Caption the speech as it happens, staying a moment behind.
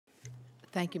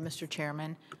Thank you, Mr.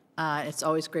 Chairman. It's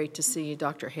always great to see you,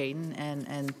 Dr. Hayden,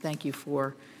 and thank you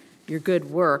for your good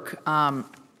work. I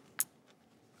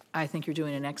think you're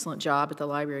doing an excellent job at the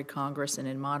Library of Congress and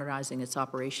in modernizing its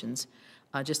operations,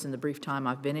 just in the brief time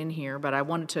I've been in here. But I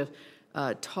wanted to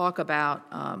talk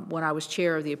about when I was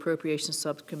chair of the Appropriations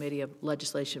Subcommittee of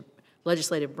Legislative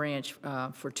Branch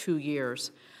for 2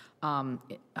 years.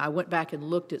 I went back and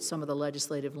looked at some of the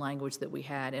legislative language that we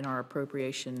had in our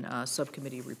Appropriation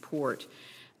Subcommittee report.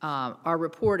 Our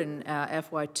report in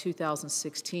FY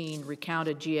 2016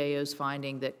 recounted GAO's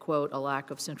finding that, quote, a lack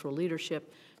of central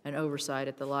leadership and oversight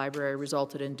at the library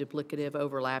resulted in duplicative,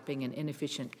 overlapping, and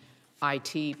inefficient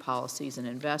IT policies and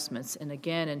investments. And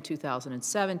again, in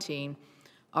 2017,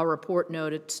 our report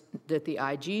noted that the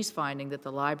IG's finding that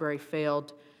the library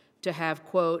failed to have,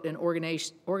 quote, an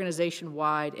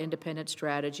organization-wide independent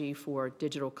strategy for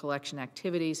digital collection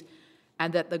activities,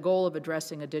 and that the goal of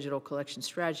addressing a digital collection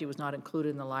strategy was not included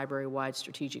in the library-wide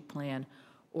strategic plan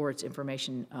or its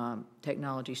information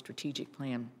technology strategic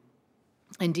plan.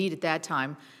 Indeed, at that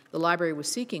time, the library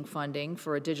was seeking funding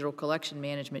for a digital collection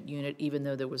management unit, even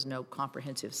though there was no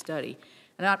comprehensive study.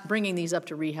 I'm not bringing these up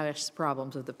to rehash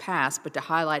problems of the past, but to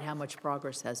highlight how much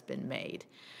progress has been made.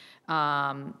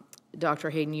 Dr.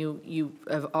 Hayden, you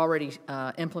have already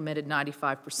implemented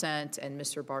 95%, and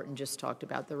Mr. Barton just talked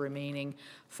about the remaining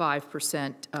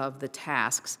 5% of the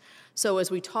tasks. So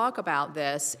as we talk about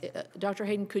this, Dr.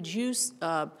 Hayden, could you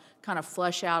kind of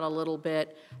flesh out a little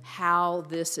bit how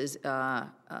this is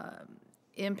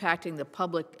impacting the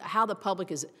public, how the public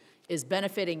is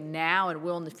benefiting now and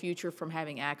will in the future from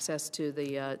having access to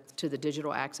the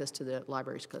digital access to the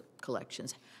library's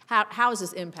collections? How is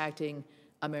this impacting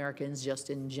Americans just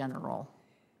in general?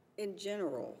 In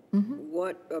general,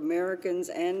 what Americans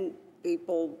and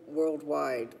people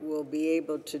worldwide will be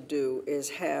able to do is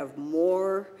have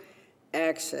more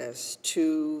access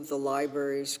to the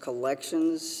library's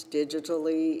collections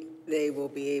digitally. They will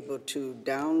be able to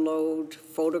download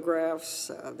photographs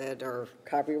that are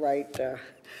copyright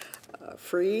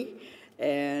free,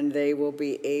 and they will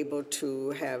be able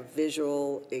to have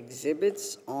visual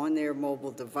exhibits on their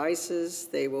mobile devices.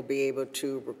 They will be able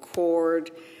to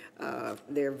record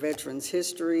their veterans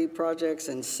history projects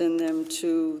and send them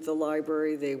to the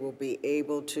library. They will be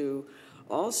able to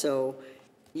also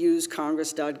use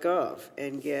congress.gov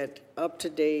and get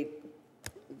up-to-date,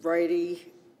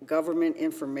 righty government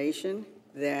information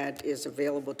that is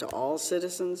available to all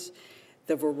citizens.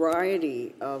 The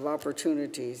variety of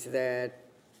opportunities that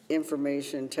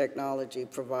information technology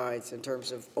provides in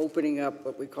terms of opening up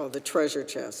what we call the treasure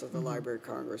chest of the Library of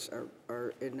Congress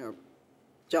are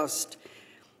just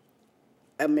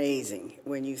amazing.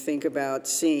 When you think about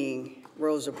seeing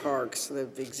Rosa Parks, the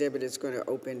exhibit is going to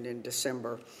open in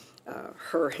December,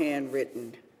 her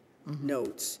handwritten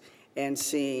notes, and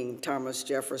seeing Thomas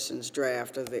Jefferson's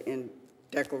draft of the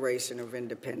Declaration of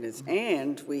Independence.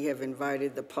 And we have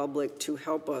invited the public to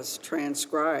help us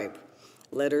transcribe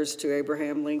Letters to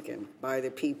Abraham Lincoln by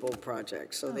the People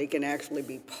Project, so they can actually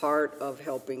be part of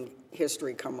helping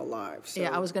history come alive. So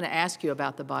yeah, I was going to ask you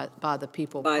about the By the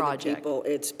People Project. By the People,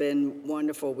 it's been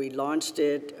wonderful. We launched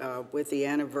it with the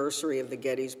anniversary of the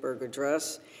Gettysburg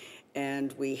Address,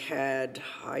 and we had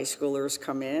high schoolers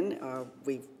come in.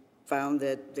 We found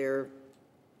that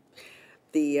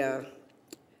the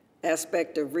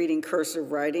aspect of reading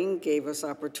cursive writing gave us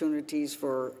opportunities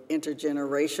for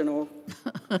intergenerational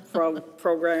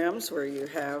programs where you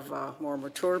have more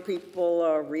mature people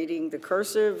reading the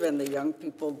cursive and the young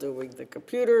people doing the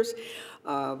computers.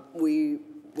 We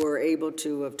were able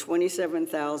to have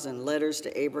 27,000 letters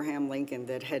to Abraham Lincoln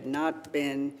that had not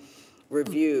been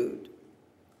reviewed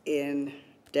in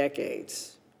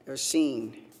decades or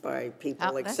seen by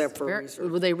people except for research.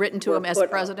 Were they written to him as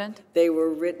president? They were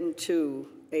written to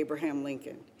Abraham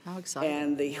Lincoln. How exciting.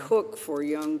 And the hook for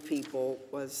young people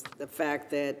was the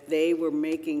fact that they were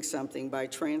making something by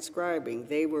transcribing.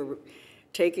 They were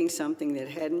taking something that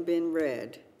hadn't been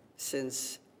read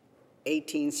since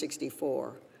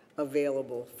 1864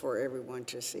 available for everyone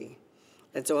to see.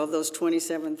 And so of those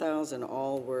 27,000,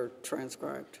 all were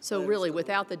transcribed. So really,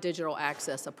 without the digital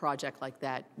access, a project like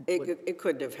that it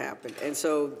couldn't have happened. And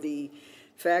so the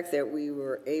fact that we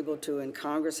were able to, and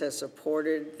Congress has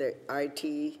supported the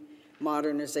IT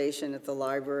modernization at the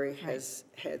library, has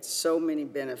had so many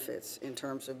benefits in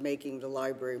terms of making the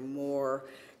library more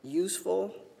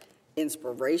useful,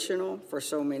 inspirational for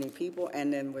so many people.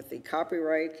 And then with the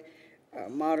copyright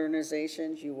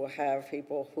modernization, you will have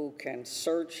people who can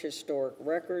search historic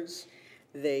records.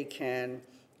 They can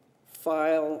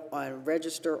file and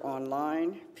register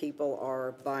online. People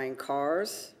are buying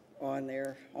cars on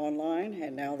their online,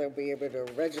 and now they'll be able to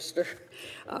register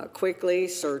quickly,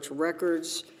 search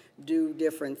records, do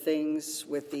different things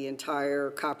with the entire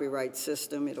copyright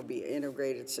system. It'll be an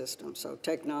integrated system. So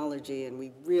technology, and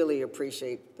we really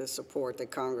appreciate the support that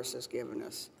Congress has given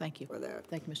us. Thank you. For that.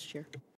 Thank you, Mr. Chair.